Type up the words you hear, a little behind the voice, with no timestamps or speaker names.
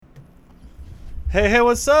Hey,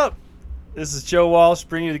 what's up? This is Joe Walsh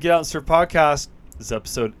bringing you the Get Out and Surf podcast. This is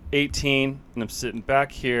episode 18, and I'm sitting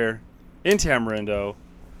back here in Tamarindo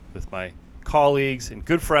with my colleagues and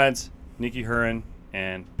good friends, Nikki Huron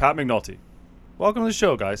and Pat McNulty. Welcome to the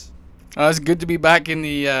show, guys. It's good to be back in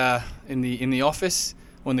the office,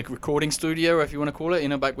 or in the recording studio, if you want to call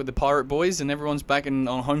it. Back with the Pirate Boys, and everyone's back on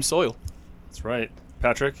home soil. That's right,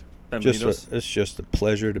 Patrick. It's just a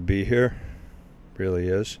pleasure to be here. Really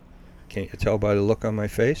is. Can't you tell by the look on my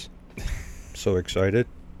face? So excited.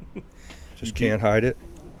 Just can't hide it.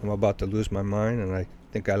 I'm about to lose my mind, and I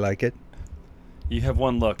think I like it. You have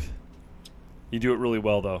one look. You do it really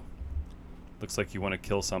well, though. Looks like you want to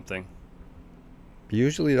kill something.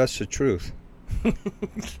 Usually that's the truth.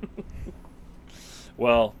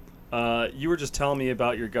 Well, you were just telling me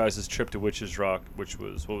about your guys' trip to Witches Rock, which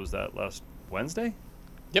was, what was that, last Wednesday?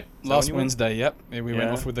 Yep, last Wednesday, yep. We went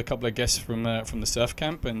off with a couple of guests from the surf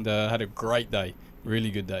camp and had a great day. Really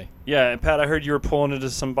good day. Yeah, and Pat, I heard you were pulling into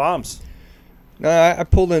some bombs. No, I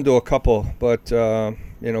pulled into a couple, but,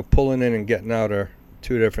 pulling in and getting out are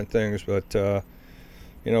two different things. But,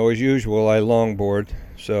 as usual, I longboard,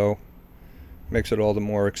 so makes it all the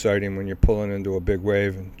more exciting when you're pulling into a big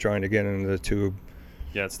wave and trying to get into the tube.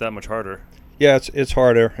 Yeah, it's that much harder. Yeah, it's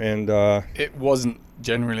harder, and it wasn't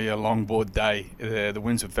generally a longboard day. The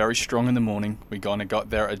winds were very strong in the morning. We kind of got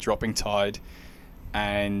there at a dropping tide,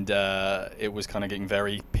 and it was kind of getting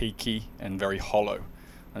very peaky and very hollow.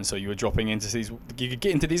 And so you were dropping into these. You could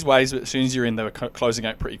get into these waves, but as soon as you're in, they were closing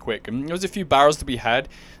out pretty quick. And there was a few barrels to be had.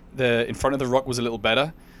 In front of the rock was a little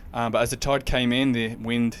better, but as the tide came in, the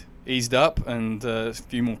wind eased up, and a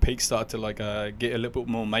few more peaks started to get a little bit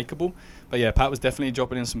more makeable. But yeah, Pat was definitely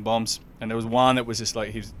dropping in some bombs, and there was one that was just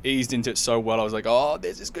he was eased into it so well. I was like, oh,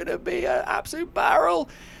 this is gonna be an absolute barrel,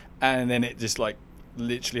 and then it just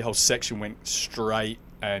literally whole section went straight,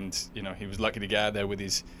 and he was lucky to get out there with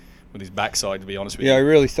his backside, to be honest with you. Yeah, I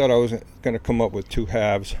really thought I was going to come up with two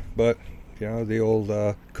halves, but the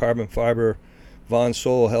old carbon fiber Von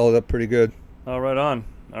Sol held up pretty good. Oh, right on.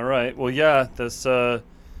 All right. Well, yeah, this sounds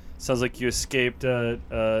like you escaped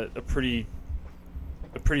a pretty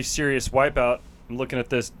serious wipeout. I'm looking at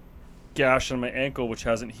this gash on my ankle, which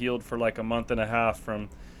hasn't healed for like a month and a half from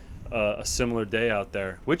a similar day out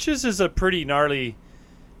there. Witches is a pretty gnarly.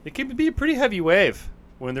 It can be a pretty heavy wave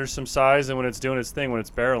when there's some size and when it's doing its thing, when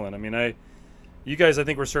it's barreling. I mean, you guys, I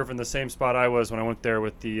think, were surfing the same spot I was when I went there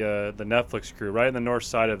with the Netflix crew, right in the north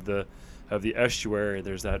side of the estuary.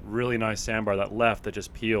 There's that really nice sandbar, that left that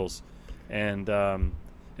just peels, and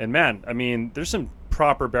man, I mean, there's some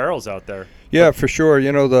proper barrels out there. Yeah, for sure.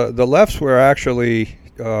 The lefts were actually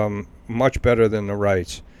much better than the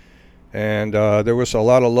rights, and there was a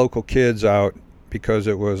lot of local kids out because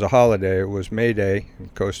it was a holiday. It was May Day in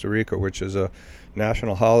Costa Rica, which is a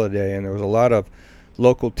national holiday, and there was a lot of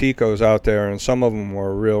local ticos out there, and some of them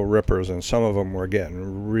were real rippers, and some of them were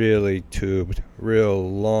getting really tubed, real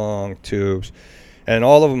long tubes, and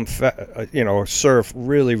all of them, surf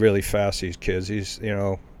really, really fast. These kids,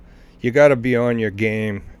 you got to be on your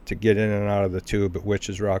game to get in and out of the tube at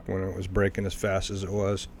Witches Rock when it was breaking as fast as it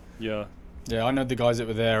was. Yeah. Yeah, I know the guys that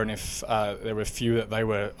were there, and if there were a few that they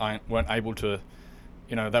weren't able to,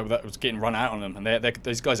 that was getting run out on them, and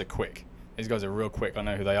these guys are quick. These guys are real quick. I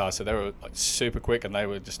know who they are. So they were super quick, and they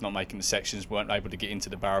were just not making the sections, weren't able to get into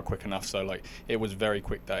the barrel quick enough. So it was a very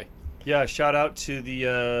quick day. Yeah, shout out to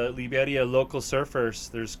the Liberia local surfers.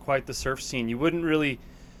 There's quite the surf scene. You wouldn't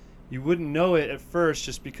know it at first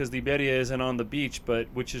just because Liberia isn't on the beach, but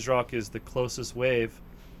Witches Rock is the closest wave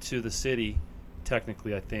to the city,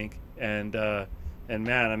 technically, I think. And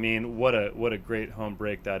man, I mean, what a great home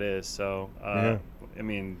break that is. So yeah. I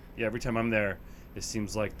mean, yeah, every time I'm there, it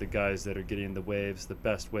seems like the guys that are getting the waves, the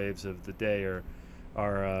best waves of the day,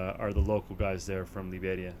 are the local guys there from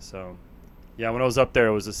Liberia. So, yeah, when I was up there,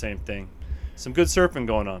 it was the same thing. Some good surfing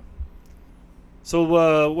going on. So,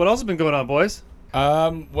 what else has been going on, boys?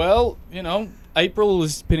 Well, April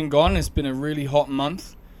has been and gone. It's been a really hot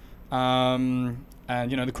month. And,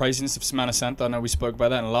 the craziness of Semana Santa. I know we spoke about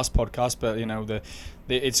that in the last podcast, but,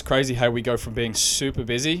 it's crazy how we go from being super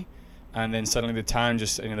busy, and then suddenly the town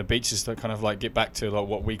just, the beaches kind of get back to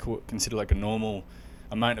what we consider a normal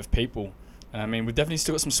amount of people. I mean, we've definitely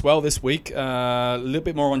still got some swell this week. A little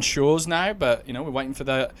bit more on shores now, but we're waiting for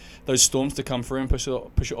those storms to come through and push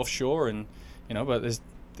it offshore, and but it's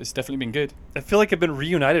definitely been good. I feel like I've been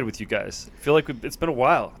reunited with you guys. I feel like it's been a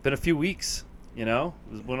while. It's been a few weeks. When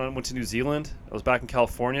I went to New Zealand, I was back in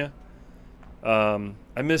California.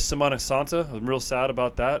 I missed Semana Santa. I'm real sad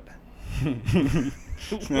about that.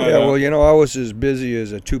 Yeah, well, I was as busy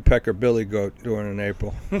as a two-pecker billy goat doing in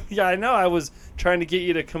April. Yeah, I know. I was trying to get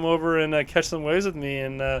you to come over and catch some waves with me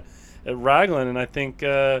at Raglan, and I think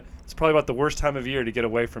it's probably about the worst time of year to get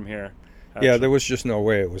away from here. Yeah, there was just no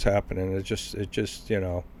way it was happening. It just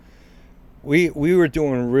we were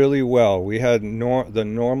doing really well. We had the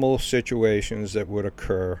normal situations that would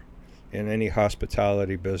occur in any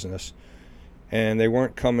hospitality business, and they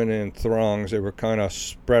weren't coming in throngs. They were kind of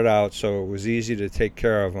spread out, so it was easy to take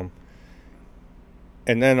care of them.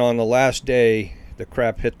 And then on the last day, the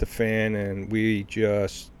crap hit the fan, and we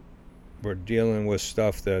just were dealing with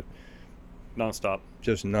stuff that nonstop.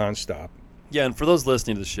 Just nonstop. Yeah, and for those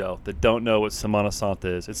listening to the show that don't know what Semana Santa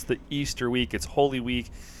is, it's the Easter week. It's Holy Week.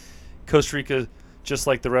 Costa Rica, just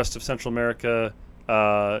like the rest of Central America,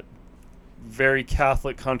 very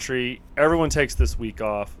Catholic country. Everyone takes this week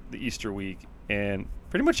off, the Easter week, and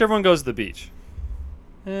pretty much everyone goes to the beach.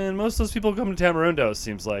 And most of those people come to Tamarindo, it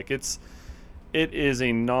seems like. It is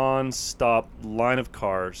a non-stop line of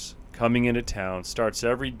cars coming into town. Starts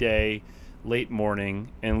every day, late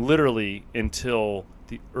morning, and literally until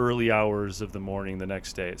the early hours of the morning the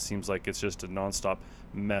next day. It seems like it's just a non-stop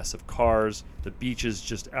mess of cars. The beach is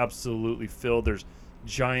just absolutely filled. There's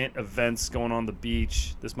giant events going on the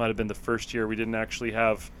beach. This might have been the first year we didn't actually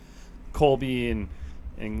have Colby and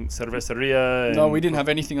Cerveceria. No, we didn't have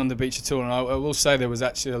anything on the beach at all. And I will say there was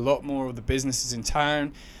actually a lot more of the businesses in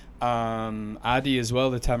town. Adi as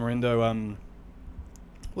well, the Tamarindo.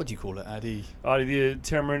 What do you call it, Adi? Adi, the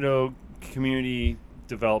Tamarindo Community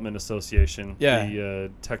Development Association. Yeah.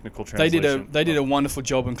 The technical translation. They did a wonderful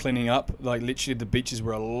job in cleaning up. Like literally, the beaches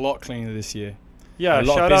were a lot cleaner this year. Yeah,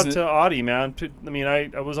 shout out to Audi, man. I mean,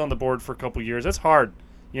 I was on the board for a couple years. That's hard.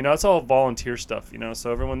 It's all volunteer stuff,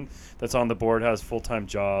 so everyone that's on the board has full-time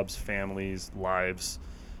jobs, families, lives.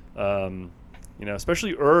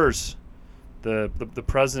 Especially Urs, the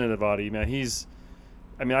president of Audi, man,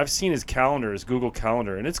 I've seen his calendar, his Google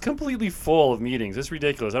Calendar, and it's completely full of meetings. It's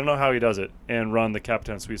ridiculous. I don't know how he does it and run the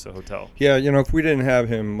Capitan Suiza Hotel. Yeah, if we didn't have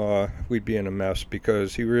him, we'd be in a mess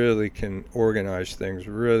because he really can organize things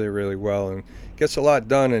really, really well and gets a lot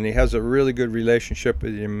done, and he has a really good relationship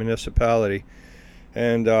with the municipality.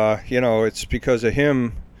 And, it's because of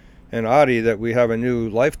him and Adi that we have a new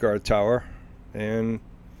lifeguard tower, and,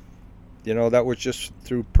 that was just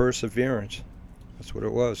through perseverance. That's what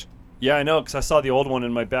it was. Yeah, I know, because I saw the old one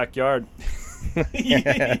in my backyard. You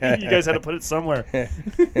guys had to put it somewhere.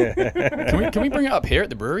 Can we bring it up here at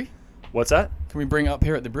the brewery? What's that? Can we bring it up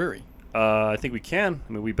here at the brewery? I think we can.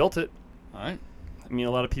 We built it. All right. A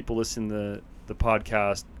lot of people listen to the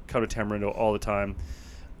podcast, come to Tamarindo all the time.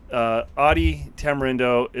 Audi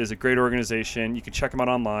Tamarindo is a great organization. You can check them out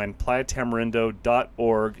online.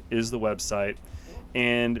 playatamarindo.org is the website.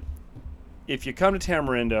 And if you come to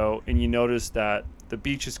Tamarindo and you notice that the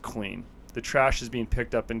beach is clean, the trash is being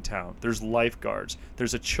picked up in town, there's lifeguards,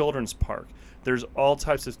 there's a children's park, there's all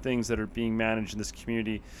types of things that are being managed in this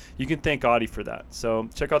community, you can thank Audi for that. So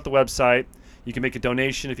check out the website. You can make a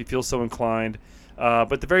donation if you feel so inclined.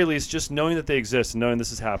 But at the very least, just knowing that they exist and knowing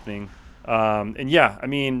this is happening. I'm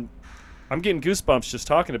getting goosebumps just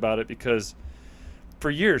talking about it because for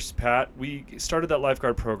years, Pat, we started that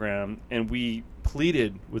lifeguard program and we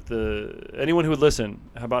pleaded with anyone who would listen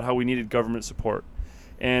about how we needed government support.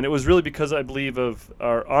 And it was really because I believe of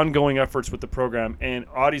our ongoing efforts with the program and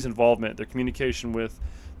Audi's involvement, their communication with,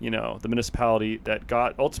 the municipality that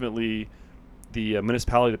got ultimately the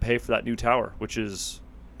municipality to pay for that new tower, which is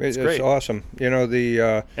it's great. Awesome.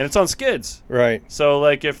 And it's on skids. Right. So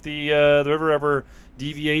like if the river ever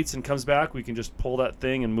deviates and comes back, we can just pull that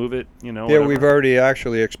thing and move it, Yeah, whatever. we've already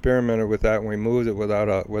actually experimented with that and we moved it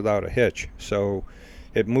without a hitch. So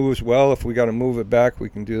it moves well. If we got to move it back, we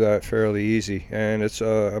can do that fairly easy. And it's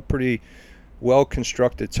a pretty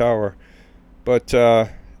well-constructed tower. But,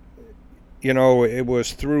 it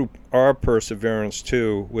was through our perseverance,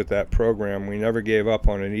 too, with that program. We never gave up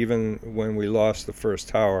on it, even when we lost the first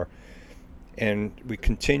tower. And we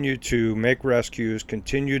continued to make rescues,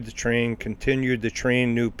 continued to train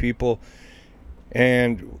new people.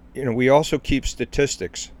 And, we also keep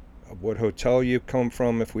statistics of what hotel you come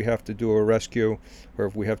from if we have to do a rescue or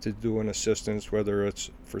if we have to do an assistance, whether it's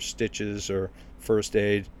for stitches or first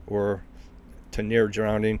aid or to near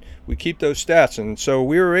drowning. We keep those stats. And so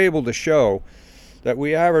we were able to show that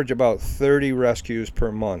we average about 30 rescues per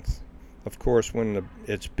month. Of course, when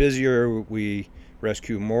it's busier, we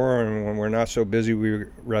rescue more, and when we're not so busy, we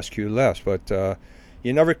rescue less. But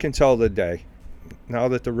you never can tell the day. Now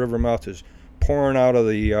that the river mouth is pouring out of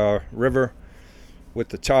the river with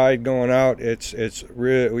the tide going out, it's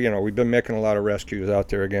really, we've been making a lot of rescues out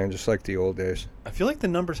there again, just like the old days. I feel like the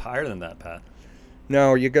number's higher than that, Pat.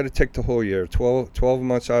 No, you got to take the whole year. 12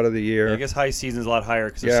 months out of the year. Yeah, I guess high season's a lot higher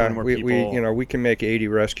because there's so many more people. we can make 80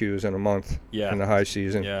 rescues in a month in the high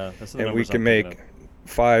season. Yeah, that's the and we numbers can I'm make thinking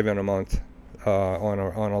of. 5 in a month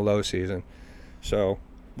on a low season. So,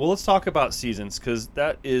 well, let's talk about seasons because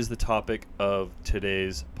that is the topic of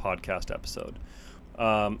today's podcast episode.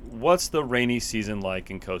 What's the rainy season like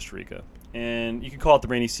in Costa Rica? And you can call it the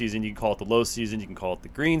rainy season, you can call it the low season, you can call it the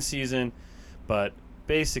green season, but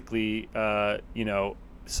basically,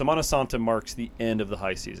 Semana Santa marks the end of the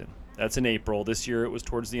high season. That's in April. This year it was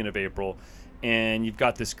towards the end of April. And you've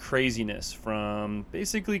got this craziness from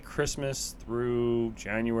basically Christmas through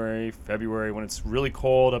January, February, when it's really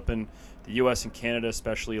cold up in the U.S. and Canada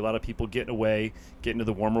especially. A lot of people getting away, getting to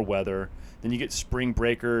the warmer weather. Then you get spring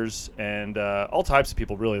breakers and all types of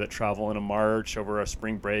people really that travel in March over a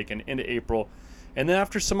spring break and into April. And then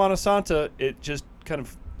after Semana Santa, it just kind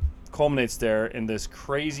of culminates there in this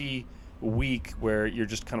crazy week where you're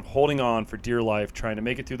just kind of holding on for dear life, trying to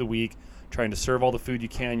make it through the week, trying to serve all the food you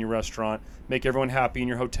can in your restaurant, make everyone happy in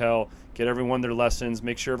your hotel, get everyone their lessons,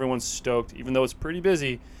 make sure everyone's stoked, even though it's pretty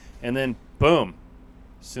busy. And then, boom,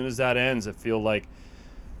 as soon as that ends, I feel like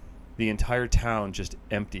the entire town just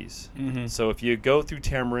empties. Mm-hmm. So if you go through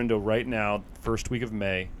Tamarindo right now, first week of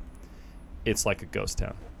May, it's like a ghost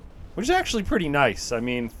town, which is actually pretty nice. I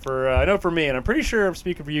mean, I know for me, and I'm pretty sure I'm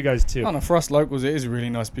speaking for you guys too. Oh, no, for us locals, it is really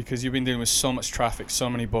nice because you've been dealing with so much traffic, so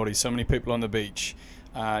many bodies, so many people on the beach.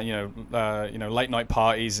 Late night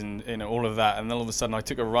parties and all of that, and then all of a sudden I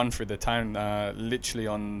took a run through the town literally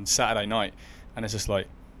on Saturday night, and it's just like,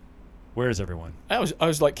 where is everyone? I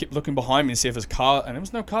was like keep looking behind me and see if there's a car, and there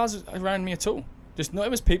was no cars around me at all.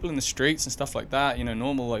 It was people in the streets and stuff like that,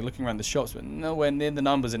 normal like looking around the shops, but nowhere near the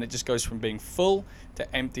numbers, and it just goes from being full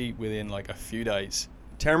to empty within like a few days.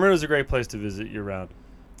 Tamarindo is a great place to visit year round,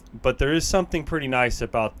 but there is something pretty nice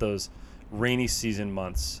about those rainy season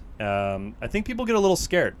months. I think people get a little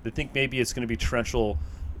scared. They think maybe it's going to be torrential,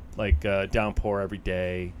 downpour every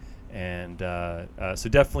day, and so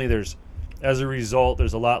definitely as a result,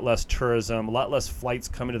 there's a lot less tourism, a lot less flights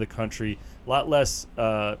coming to the country, a lot less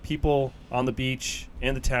people on the beach,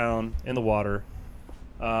 in the town, in the water.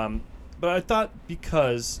 But I thought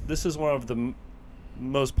because this is one of the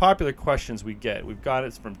most popular questions we get, we've got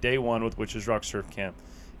it from day one with Witches Rock Surf Camp,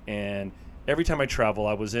 and every time I travel,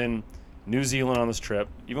 I was in New Zealand on this trip,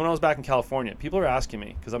 even when I was back in California, people are asking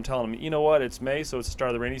me because I'm telling them, you know what, it's May, so it's the start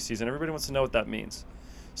of the rainy season. Everybody wants to know what that means.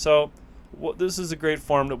 So this is a great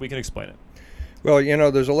forum that we can explain it. Well,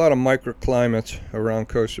 there's a lot of microclimates around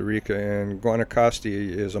Costa Rica, and Guanacaste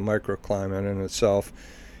is a microclimate in itself.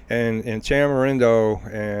 And in Tamarindo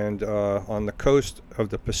and on the coast of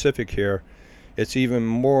the Pacific here, it's even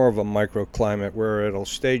more of a microclimate where it'll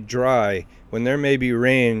stay dry. When there may be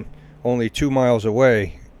rain only 2 miles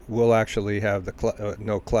away, we'll actually have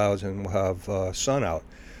no clouds and we'll have sun out.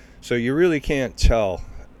 So you really can't tell.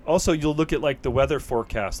 Also, you'll look at like the weather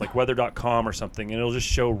forecast, like weather.com or something, and it'll just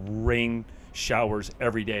show rain showers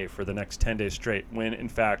every day for the next 10 days straight, when in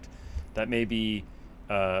fact that may be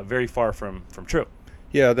very far from true.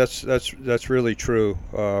 Yeah, that's really true,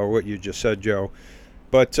 what you just said, Joe.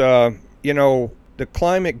 But, the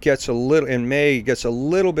climate in May gets a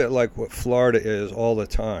little bit like what Florida is all the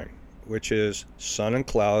time, which is sun and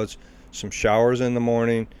clouds, some showers in the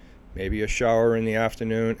morning, maybe a shower in the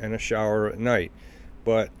afternoon, and a shower at night.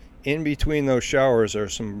 But in between those showers are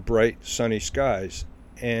some bright sunny skies.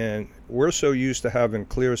 And we're so used to having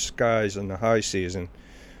clear skies in the high season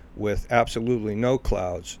with absolutely no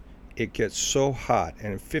clouds. It gets so hot,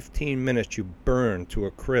 and in 15 minutes you burn to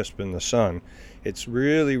a crisp in the sun. It's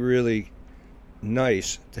really, really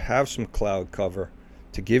nice to have some cloud cover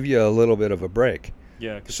to give you a little bit of a break.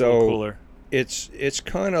 Yeah, it's a little cooler. It's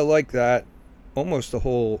kind of like that almost the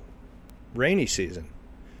whole rainy season.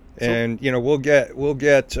 And we'll get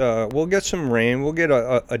some rain. We'll get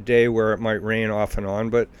a day where it might rain off and on,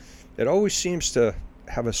 but it always seems to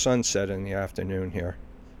have a sunset in the afternoon here.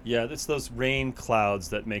 Yeah, it's those rain clouds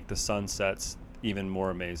that make the sunsets even more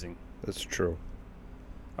amazing. That's true.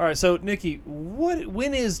 All right, so Nikki,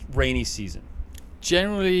 when is rainy season?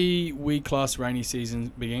 Generally, we class rainy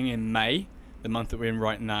season beginning in May, the month that we're in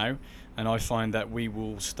right now, and I find that we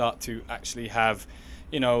will start to actually have,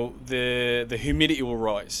 the humidity will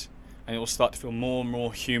rise, and it will start to feel more and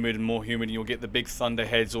more humid, and you'll get the big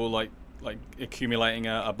thunderheads all like accumulating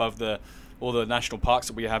above all the national parks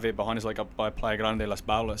that we have here behind us, like up by Playa Grande, Las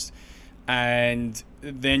Baulas, and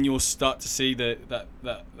then you'll start to see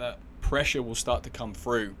that pressure will start to come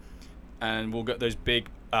through, and we'll get those big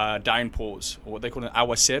downpours, or what they call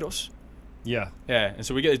aguaceros. Yeah. Yeah, and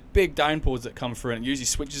so we get these big downpours that come through, and it usually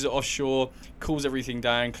switches it offshore, cools everything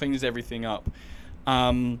down, cleans everything up.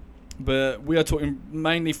 But we are talking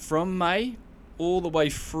mainly from May all the way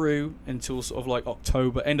through until sort of like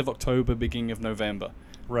October, end of October, beginning of November.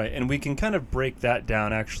 Right, and we can kind of break that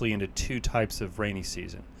down actually into two types of rainy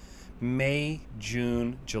season. May,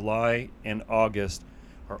 June, July, and August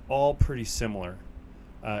are all pretty similar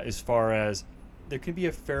as far as there can be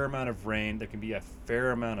a fair amount of rain, there can be a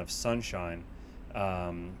fair amount of sunshine,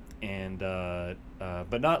 but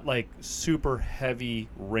not like super heavy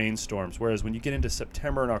rainstorms. Whereas when you get into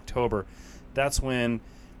September and October, that's when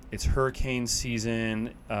it's hurricane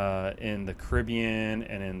season in the Caribbean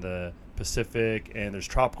and in the Pacific, and there's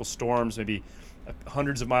tropical storms maybe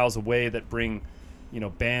hundreds of miles away that bring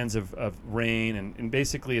bands of rain, and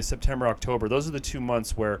basically a September, October, those are the 2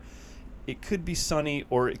 months where it could be sunny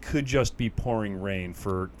or it could just be pouring rain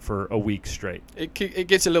for a week straight. It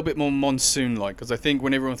gets a little bit more monsoon-like, because I think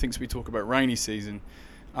when everyone thinks we talk about rainy season,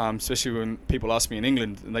 especially when people ask me in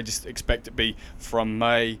England, and they just expect it to be from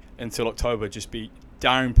May until October, just be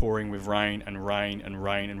downpouring with rain and rain and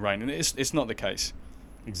rain and rain, and it's not the case.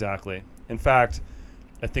 Exactly. In fact,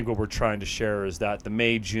 I think what we're trying to share is that the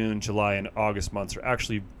May, June, July, and August months are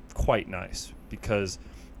actually quite nice because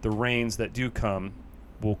the rains that do come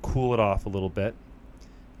will cool it off a little bit.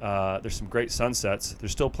 There's some great sunsets.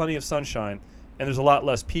 There's still plenty of sunshine, and there's a lot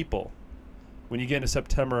less people. When you get into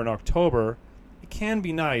September and October, it can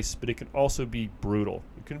be nice, but it can also be brutal.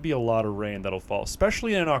 It can be a lot of rain that'll fall,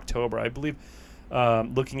 especially in October. I believe,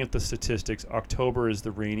 looking at the statistics, October is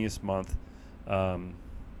the rainiest month.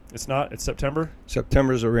 It's not. It's September?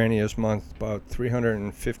 September's the rainiest month, about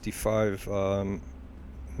 355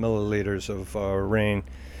 milliliters of rain.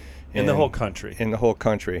 In the whole country. In the whole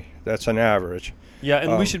country. That's an average. Yeah,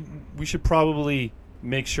 and we should probably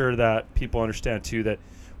make sure that people understand, too, that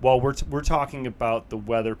while we're talking about the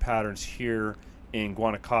weather patterns here in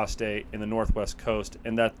Guanacaste in the northwest coast,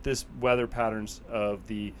 and that this weather patterns of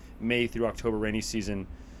the May through October rainy season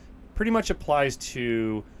pretty much applies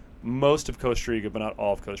to most of Costa Rica, but not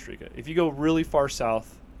all of Costa Rica. If you go really far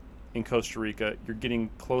south in Costa Rica, you're getting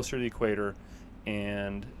closer to the equator,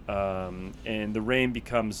 and the rain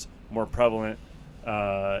becomes more prevalent,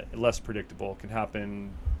 less predictable. It can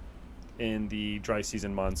happen in the dry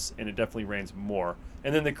season months, and it definitely rains more.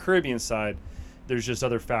 And then the Caribbean side, there's just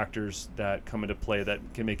other factors that come into play that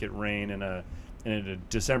can make it rain in a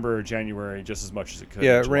December or January just as much as it could.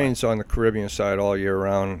 Yeah, it rains on the Caribbean side all year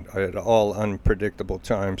round at all unpredictable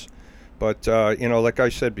times. But, like I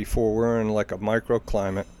said before, we're in like a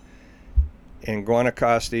microclimate. In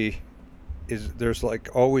Guanacaste, there's like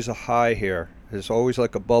always a high here. There's always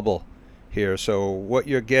like a bubble here. So what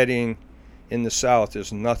you're getting in the south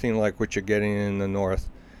is nothing like what you're getting in the north.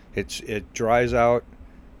 It dries out,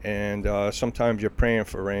 and sometimes you're praying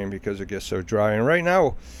for rain because it gets so dry. And right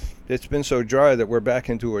now, it's been so dry that we're back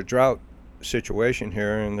into a drought situation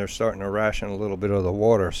here, and they're starting to ration a little bit of the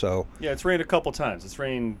water. So yeah, it's rained a couple times.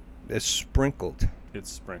 It's sprinkled.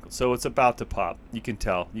 So it's about to pop. You can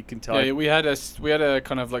tell. Yeah, we had a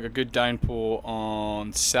kind of like a good downpour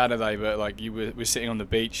on Saturday, but like we're sitting on the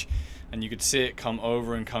beach, and you could see it come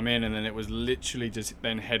over and come in, and then it was literally just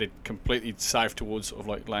then headed completely south towards sort of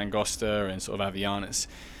like Langosta and sort of Avianas.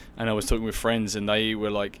 And I was talking with friends, and they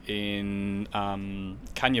were like in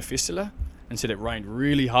Caña Fistula, and said it rained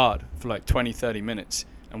really hard for like 20, 30 minutes,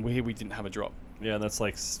 and we didn't have a drop. Yeah, that's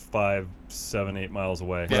like 5, 7, 8 miles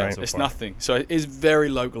away. Yeah, right. It's nothing. So it is very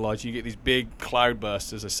localized. You get these big cloud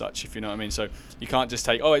bursters as such, if you know what I mean. So you can't just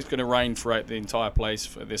take, it's going to rain throughout the entire place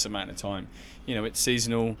for this amount of time. It's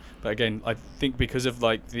seasonal. But again, I think because of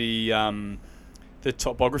like the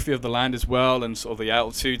topography of the land as well, and sort of the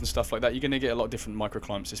altitude and stuff like that, you're going to get a lot of different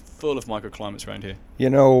microclimates. It's full of microclimates around here.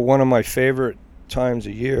 One of my favorite times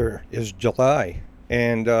a year is July.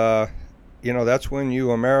 And, that's when you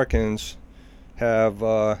Americans have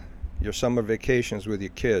your summer vacations with your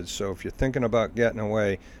kids. So if you're thinking about getting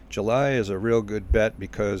away, July is a real good bet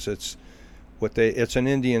because it's an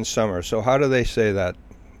Indian summer. So how do they say that?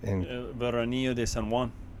 Veranillo de San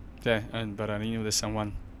Juan. Yeah, and Veranillo de San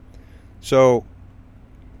Juan. So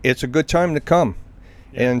it's a good time to come.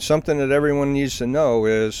 Yeah. And something that everyone needs to know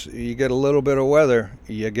is you get a little bit of weather,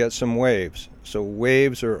 you get some waves. So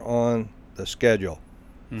waves are on the schedule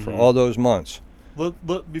for all those months. Look,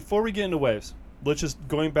 before we get into waves, let's just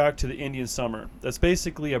going back to the Indian summer. That's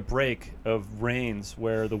basically a break of rains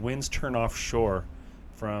where the winds turn offshore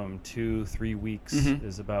from 2-3 weeks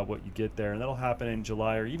is about what you get there. And that'll happen in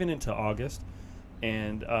July or even into August.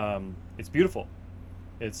 And it's beautiful.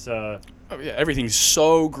 It's everything's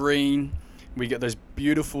so green. We get those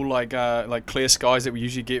beautiful like clear skies that we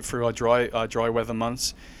usually get through our dry weather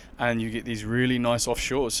months, and you get these really nice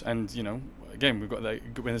offshores. And again, we've got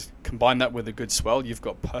combine that with a good swell, you've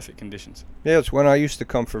got perfect conditions. Yeah, it's when I used to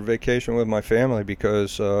come for vacation with my family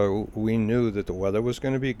because we knew that the weather was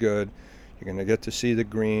going to be good. You're going to get to see the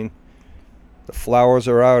green. The flowers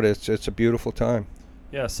are out. It's a beautiful time.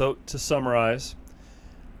 Yeah, so to summarize,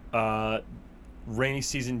 rainy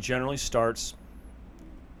season generally starts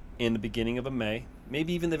in the beginning of May.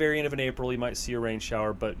 Maybe even the very end of an April, you might see a rain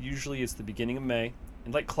shower, but usually it's the beginning of May.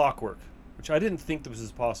 And like clockwork, which I didn't think this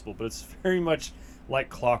was possible, but it's very much like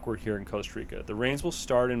clockwork here in Costa Rica. The rains will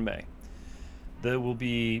start in May. There will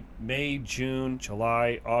be May, June,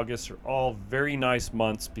 July, August are all very nice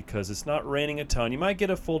months because it's not raining a ton. You might get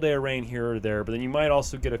a full day of rain here or there, but then you might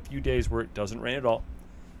also get a few days where it doesn't rain at all.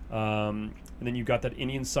 And then you've got that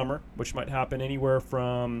Indian summer, which might happen anywhere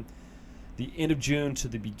from the end of June to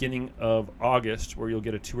the beginning of August, where you'll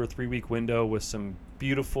get a 2 or 3 week window with some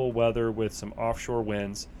beautiful weather with some offshore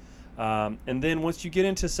winds. And then once you get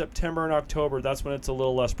into September and October, that's when it's a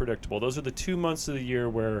little less predictable. Those are the 2 months of the year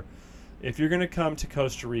where if you're going to come to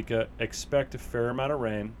Costa Rica, expect a fair amount of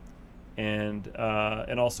rain and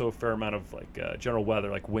also a fair amount of general weather,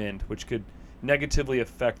 like wind, which could negatively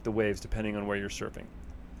affect the waves depending on where you're surfing.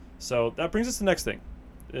 So that brings us to the next thing,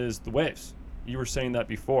 is the waves. You were saying that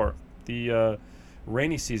before. The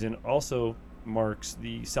rainy season also marks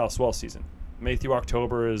the south swell season. May through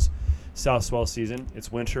October is south swell season.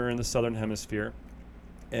 It's winter in the southern hemisphere,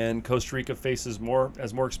 and Costa Rica has more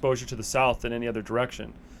exposure to the south than any other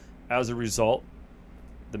direction. As a result,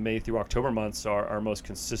 the May through October months are our most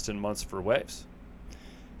consistent months for waves.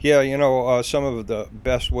 Yeah, some of the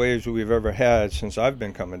best waves we've ever had since I've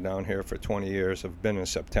been coming down here for 20 years have been in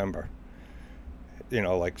September.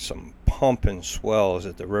 Like some pumping swells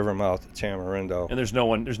at the river mouth of Tamarindo. And there's no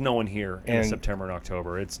one here in September and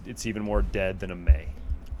October. It's even more dead than a May.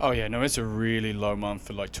 Oh yeah, no, it's a really low month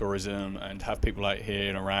for like tourism and have people out here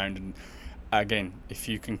and around. And again, if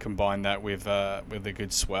you can combine that with a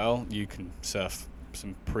good swell, you can surf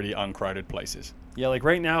some pretty uncrowded places. Yeah, like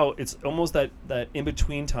right now, it's almost that in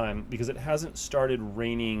between time because it hasn't started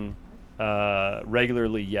raining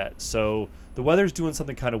regularly yet. So the weather's doing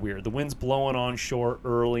something kind of weird. The wind's blowing onshore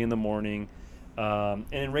early in the morning. And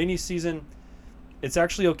in rainy season, it's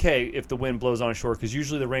actually okay if the wind blows onshore because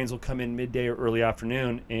usually the rains will come in midday or early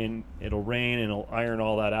afternoon and it'll rain and it'll iron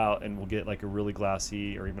all that out and we'll get like a really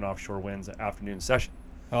glassy or even offshore winds afternoon session.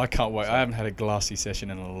 Oh, I can't wait. I haven't had a glassy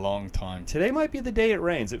session in a long time. Today might be the day it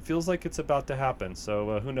rains. It feels like it's about to happen.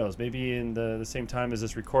 So who knows? Maybe in the same time as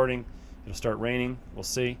this recording, it'll start raining. We'll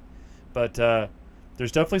see. But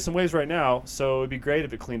there's definitely some waves right now, so it'd be great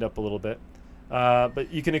if it cleaned up a little bit.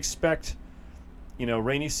 But you can expect,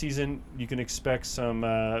 rainy season, you can expect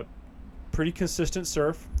some pretty consistent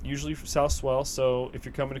surf, usually for south swell. So if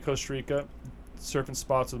you're coming to Costa Rica, surfing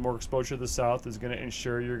spots with more exposure to the south is going to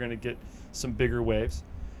ensure you're going to get some bigger waves.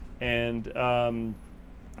 And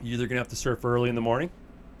you're either going to have to surf early in the morning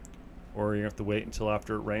or you're going to have to wait until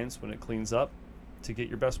after it rains when it cleans up to get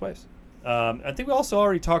your best waves. I think we also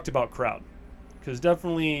already talked about crowd because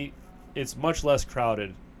definitely it's much less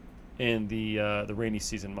crowded in the rainy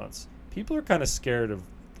season months. People are kind of scared of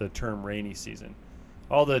the term rainy season.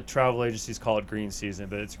 All the travel agencies call it green season,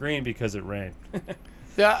 but it's green because it rained.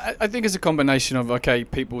 Yeah, I think it's a combination of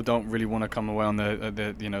people don't really want to come away on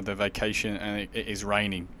their vacation, and it is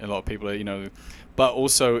raining. A lot of people are, but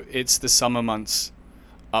also it's the summer months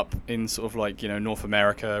up in sort of North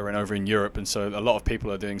America and over in Europe, and so a lot of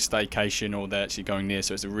people are doing staycation or they're actually going near.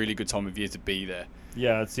 So it's a really good time of year to be there.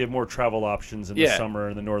 Yeah, you have more travel options in the summer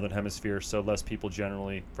in the northern hemisphere, so less people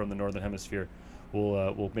generally from the northern hemisphere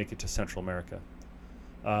will make it to Central America.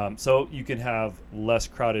 So you can have less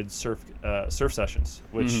crowded surf sessions,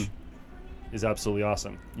 which is absolutely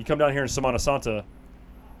awesome. You come down here in Semana Santa,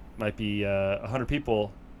 might be 100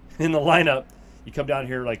 people in the lineup. You come down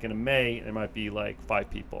here like in May, there might be like 5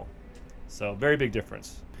 people. So very big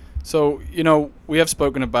difference. So, we have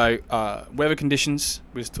spoken about weather conditions.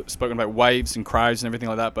 We've spoken about waves and crowds and everything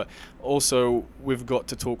like that. But also we've got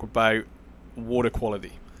to talk about water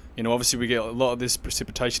quality. Obviously we get a lot of this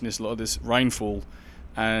precipitation, a lot of this rainfall.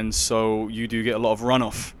 And so you do get a lot of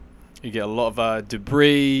runoff. You get a lot of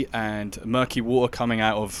debris and murky water coming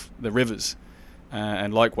out of the rivers.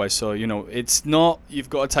 And likewise, so, it's not, you've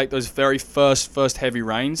got to take those very first heavy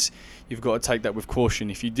rains. You've got to take that with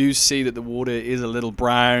caution. If you do see that the water is a little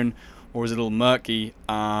brown or is a little murky,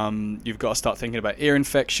 you've got to start thinking about ear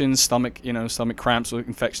infections, stomach cramps or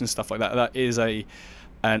infections, stuff like that. That is an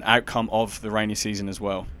outcome of the rainy season as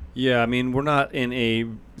well. Yeah, I mean, we're not in a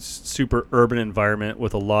super urban environment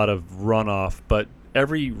with a lot of runoff, but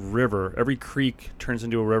every river, every creek turns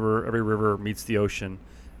into a river, every river meets the ocean.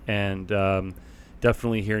 And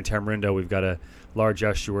definitely here in Tamarindo, we've got a large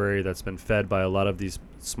estuary that's been fed by a lot of these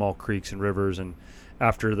small creeks and rivers. And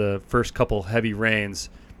after the first couple heavy rains,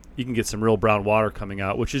 you can get some real brown water coming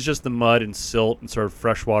out, which is just the mud and silt and sort of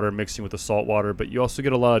fresh water mixing with the salt water. But you also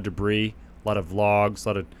get a lot of debris, a lot of logs, a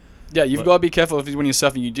lot of... Yeah, you've got to be careful if when you're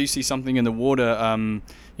surfing. You do see something in the water.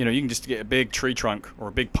 You can just get a big tree trunk or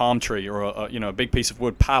a big palm tree or a big piece of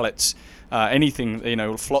wood, pallets, anything.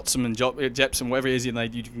 Flotsam and gypsum, whatever it is. You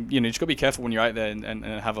just got to be careful when you're out there and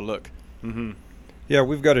have a look. Mm-hmm. Yeah,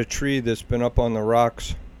 we've got a tree that's been up on the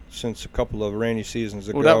rocks since a couple of rainy seasons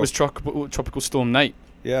ago. Well, that was Tropical Storm Nate.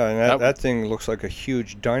 Yeah, and that thing looks like a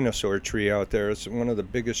huge dinosaur tree out there. It's one of the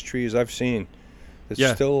biggest trees I've seen. It's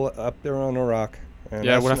still up there on the rock. And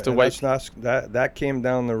we'll have to wait. That came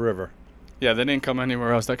down the river. Yeah, they didn't come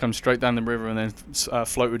anywhere else. That comes straight down the river and then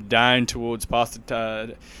floated down towards past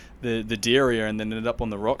the deer area and then ended up on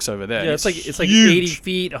the rocks over there. Yeah, it's like 80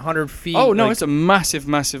 feet, 100 feet. Oh no, it's a massive,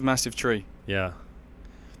 massive, massive tree. Yeah,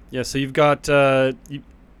 yeah. So you've got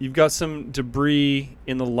you've got some debris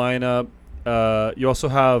in the lineup. You also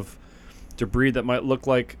have debris that might look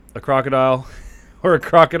like a crocodile, or a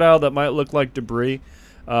crocodile that might look like debris.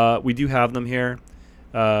 We do have them here.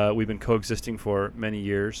 We've been coexisting for many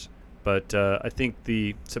years, but I think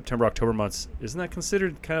the September-October months, isn't that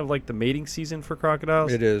considered kind of like the mating season for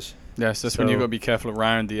crocodiles? It is. Yes, that's when you've got to be careful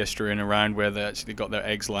around the estuary and around where they actually got their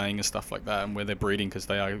eggs laying and stuff like that, and where they're breeding, because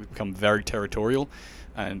they become very territorial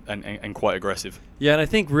and quite aggressive. Yeah, and I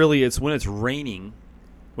think really it's when it's raining,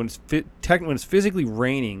 when it's physically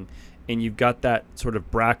raining, and you've got that sort of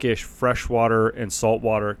brackish freshwater and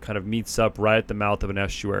saltwater kind of meets up right at the mouth of an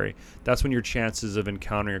estuary. That's when your chances of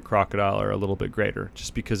encountering a crocodile are a little bit greater,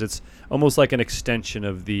 just because it's almost like an extension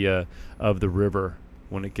of the river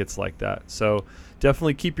when it gets like that. So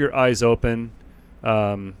definitely keep your eyes open.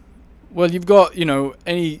 Well, you've got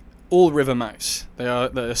all river mouths. They're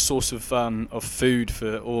a source of food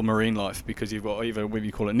for all marine life, because you've got either whether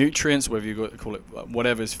you call it nutrients, whether you call it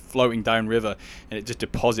whatever's floating down river, and it just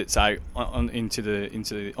deposits out onto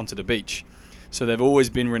the beach. So they've always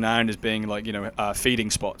been renowned as being feeding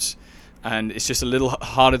spots, and it's just a little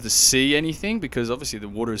harder to see anything because obviously the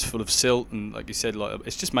water is full of silt and, like you said,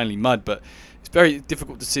 it's just mainly mud. But it's very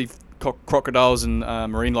difficult to see crocodiles and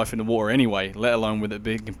marine life in the water anyway, let alone with it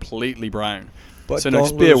being completely brown. But so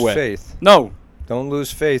don't lose faith. No. Don't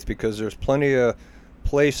lose faith, because there's plenty of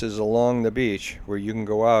places along the beach where you can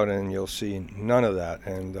go out and you'll see none of that.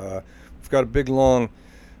 And we've got a big, long,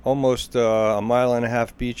 almost a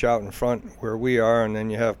mile-and-a-half beach out in front where we are, and then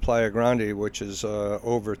you have Playa Grande, which is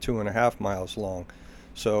over 2.5 miles long.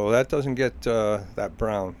 So that doesn't get that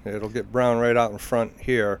brown. It'll get brown right out in front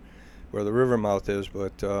here where the river mouth is,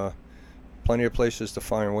 but plenty of places to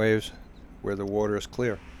find waves where the water is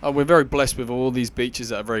clear. We're very blessed with all these beaches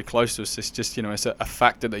that are very close to us. It's just, it's a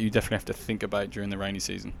factor that you definitely have to think about during the rainy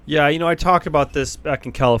season. Yeah, I talk about this back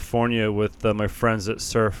in California with my friends that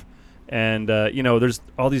surf. And, there's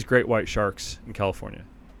all these great white sharks in California.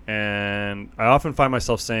 And I often find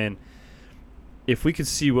myself saying, if we could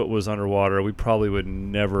see what was underwater, we probably would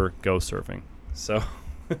never go surfing. So.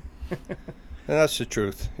 And that's the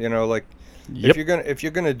truth. Yep. If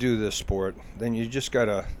you're gonna do this sport, then you just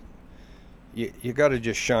gotta you gotta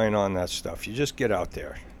just shine on that stuff. You just get out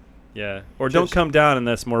there. Yeah. Or don't come down, and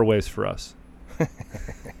that's more waves for us.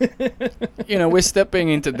 We're stepping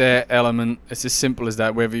into their element. It's as simple as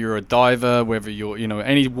that. Whether you're a diver, whether you're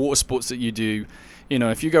any water sports that you do,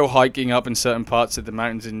 if you go hiking up in certain parts of the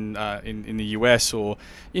mountains in the US, or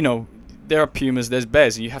there are pumas, there's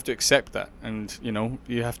bears, and you have to accept that. And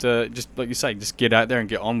you have to, just like you say, just get out there and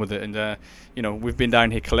get on with it. And we've been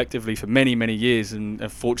down here collectively for many, many years, and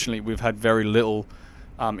unfortunately we've had very little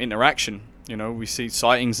interaction. We see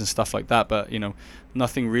sightings and stuff like that, but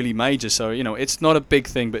nothing really major. So it's not a big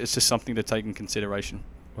thing, but it's just something to take in consideration.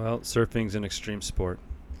 Well, surfing's an extreme sport.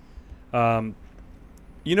 One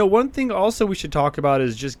thing also we should talk about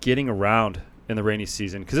is just getting around in the rainy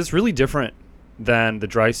season, because it's really different than the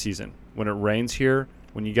dry season. When it rains here,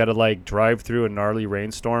 when you got to drive through a gnarly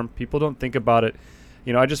rainstorm, people don't think about it.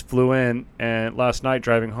 I just flew in, and last night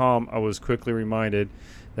driving home, I was quickly reminded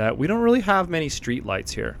that we don't really have many street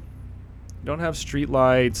lights here. You don't have street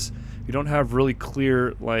lights. You don't have really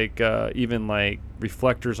clear, even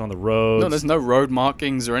reflectors on the roads. No, there's no road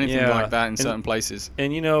markings or anything like that in certain places.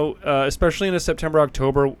 And, especially in September,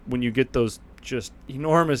 October, when you get those just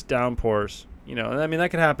enormous downpours, that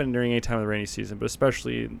could happen during any time of the rainy season, but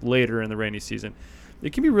especially later in the rainy season,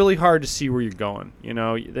 it can be really hard to see where you're going.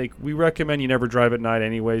 We recommend you never drive at night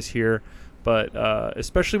anyways here, but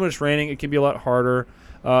especially when it's raining, it can be a lot harder.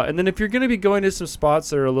 And then if you're going to be going to some spots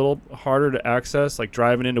that are a little harder to access, like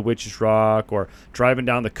driving into Witches Rock or driving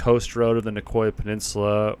down the coast road of the Nicoya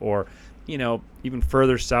Peninsula, or, even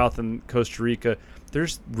further south in Costa Rica,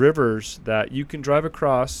 there's rivers that you can drive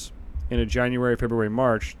across in a January, February,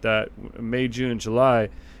 March that May, June, July,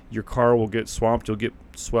 your car will get swamped. You'll get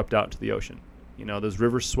swept out to the ocean. Those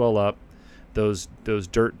rivers swell up. Those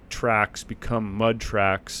dirt tracks become mud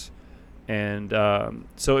tracks. And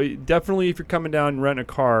so definitely, if you're coming down and renting a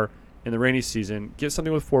car in the rainy season, get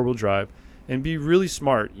something with four-wheel drive and be really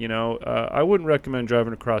smart. I wouldn't recommend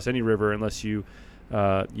driving across any river unless you're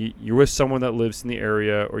with someone that lives in the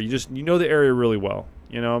area, or you know the area really well.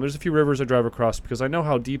 There's a few rivers I drive across because I know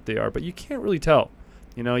how deep they are, but you can't really tell.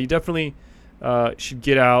 You definitely should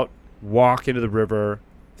get out, walk into the river.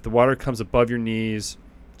 If the water comes above your knees,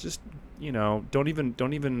 just don't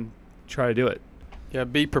even try to do it. Yeah,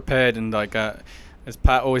 be prepared. And as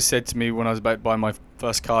Pat always said to me when I was about to buy my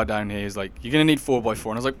first car down here, he's like, "You're gonna need 4x4,"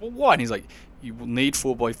 and I was like, "Well, why?" And he's like, "You will need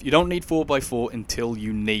 4x4. You don't need 4x4 until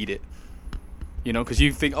you need it." Because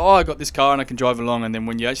you think, "Oh, I got this car and I can drive along," and then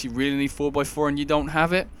when you actually really need 4x4 and you don't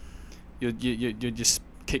have it, you're just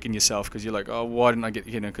kicking yourself because you're like, "Oh, why didn't I get?"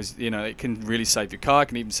 Because it can really save your car, it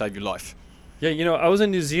can even save your life. Yeah, I was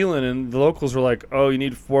in New Zealand and the locals were like, "Oh, you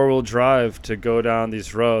need four-wheel drive to go down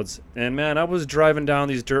these roads." And man, I was driving down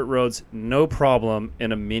these dirt roads, no problem,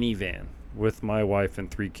 in a minivan with my wife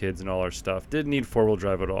and 3 kids and all our stuff. Didn't need four-wheel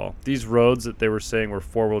drive at all. These roads that they were saying were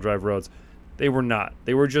four-wheel drive roads, they were not.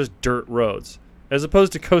 They were just dirt roads. As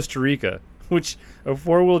opposed to Costa Rica, which a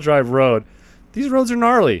four-wheel drive road, these roads are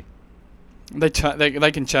gnarly. They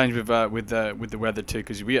can change with the weather too,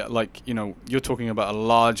 because you're talking about a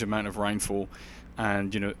large amount of rainfall,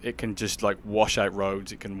 and it can just wash out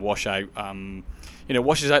roads. It can wash out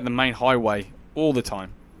washes out the main highway all the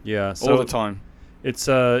time. Yeah, so all the time. It's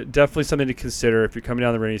definitely something to consider if you're coming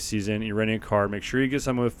down the rainy season and you're renting a car. Make sure you get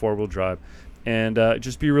someone with four-wheel drive, and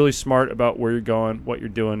just be really smart about where you're going, what you're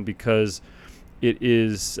doing, because it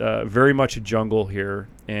is very much a jungle here,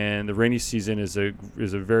 and the rainy season is a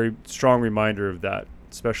very strong reminder of that,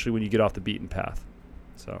 especially when you get off the beaten path.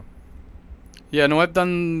 So, yeah, no, I've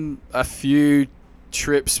done a few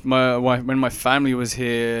trips. When my family was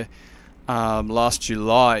here last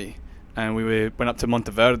July, and we went up to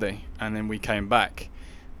Monteverde, and then we came back,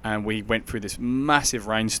 and we went through this massive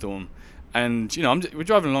rainstorm. And we're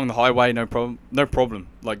driving along the highway, no problem.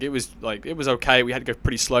 It was okay. We had to go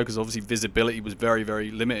pretty slow because obviously visibility was very,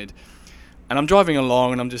 very limited. And I'm driving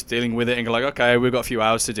along and I'm just dealing with it and go okay, we've got a few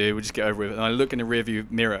hours to do. We'll just get over it. And I look in the rearview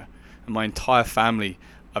mirror, and my entire family,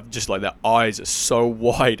 I've just their eyes are so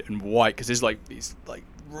wide and white because there's these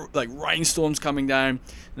rainstorms coming down, and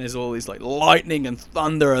there's all these lightning and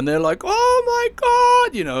thunder, and they're like, "Oh my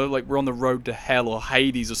God," we're on the road to hell or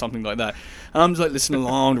Hades or something like that. And I'm just listening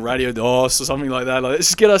along to Radio Dos or something like that. Let's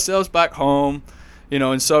just get ourselves back home,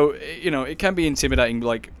 And so it can be intimidating,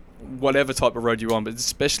 whatever type of road you're on, but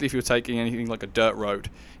especially if you're taking anything like a dirt road.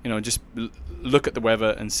 Just look at the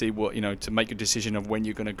weather and see what to make a decision of when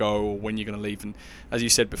you're going to go or when you're going to leave. And as you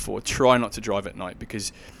said before, try not to drive at night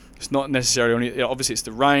because it's not necessarily only, obviously it's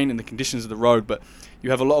the rain and the conditions of the road, but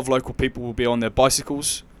you have a lot of local people who will be on their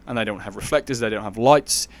bicycles and they don't have reflectors, they don't have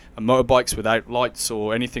lights, and motorbikes without lights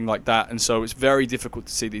or anything like that. And so it's very difficult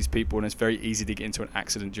to see these people, and it's very easy to get into an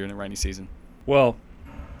accident during the rainy season. Well,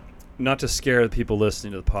 not to scare the people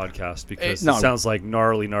listening to the podcast because it sounds like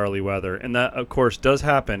gnarly weather. And that, of course, does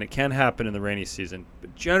happen. It can happen in the rainy season.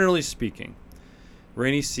 But generally speaking,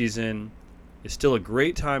 rainy season is still a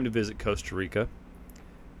great time to visit Costa Rica.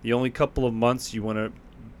 The only couple of months you want to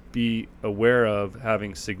be aware of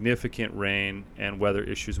having significant rain and weather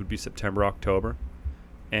issues would be September, October.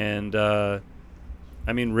 And,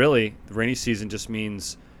 really, the rainy season just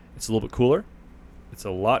means it's a little bit cooler. It's a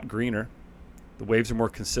lot greener. The waves are more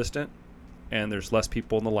consistent, and there's less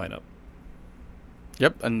people in the lineup.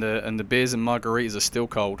 Yep, and the beers and margaritas are still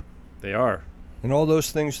cold. They are. And all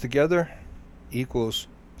those things together equals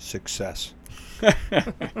success.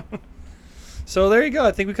 So there you go.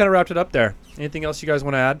 I think we kind of wrapped it up there. Anything else you guys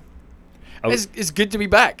want to add? It's good to be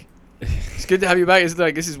back. It's good to have you back. It's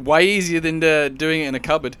this is way easier than doing it in a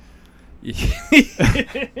cupboard. Yeah,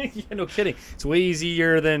 no kidding. It's way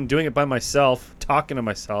easier than doing it by myself, talking to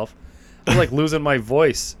myself. I'm losing my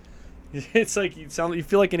voice. It's you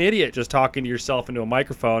feel like an idiot just talking to yourself into a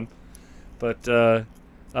microphone. But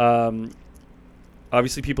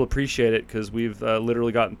obviously people appreciate it because we've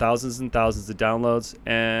literally gotten thousands and thousands of downloads.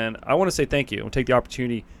 And I want to say thank you. I'll take the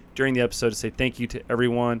opportunity during the episode to say thank you to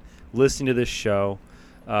everyone listening to this show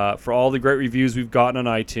for all the great reviews we've gotten on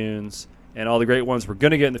iTunes and all the great ones we're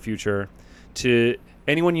going to get in the future. To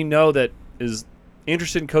anyone that is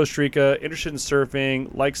interested in Costa Rica, interested in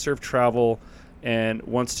surfing, likes surf travel, and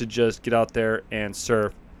wants to just get out there and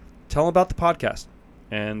surf, tell them about the podcast,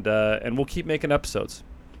 and we'll keep making episodes.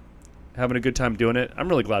 Having a good time doing it. I'm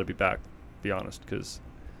really glad to be back, to be honest, because,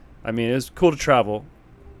 I mean, it's cool to travel.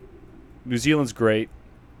 New Zealand's great.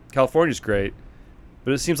 California's great.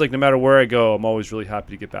 But it seems like no matter where I go, I'm always really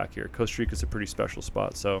happy to get back here. Costa Rica's a pretty special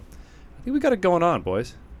spot, so I think we got it going on,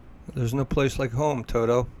 boys. There's no place like home,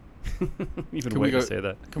 Toto. Even way to say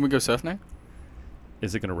that. Can we go surf now?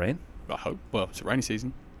 Is it going to rain? I hope. Well, it's a rainy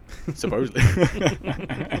season, supposedly.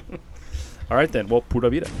 All right, then. Well, pura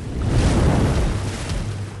vida.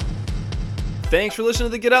 Thanks for listening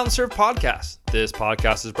to the Get Out and Surf podcast. This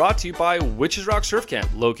podcast is brought to you by Witches Rock Surf Camp,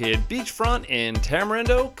 located beachfront in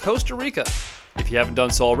Tamarindo, Costa Rica. If you haven't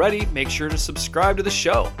done so already, make sure to subscribe to the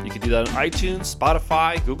show. You can do that on iTunes,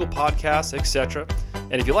 Spotify, Google Podcasts, etc.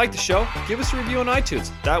 And if you like the show, give us a review on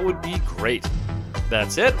iTunes. That would be great.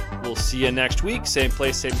 That's it. We'll see you next week, same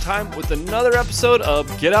place, same time, with another episode of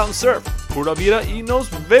Get Out and Surf. Pura vida y nos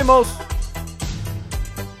vemos.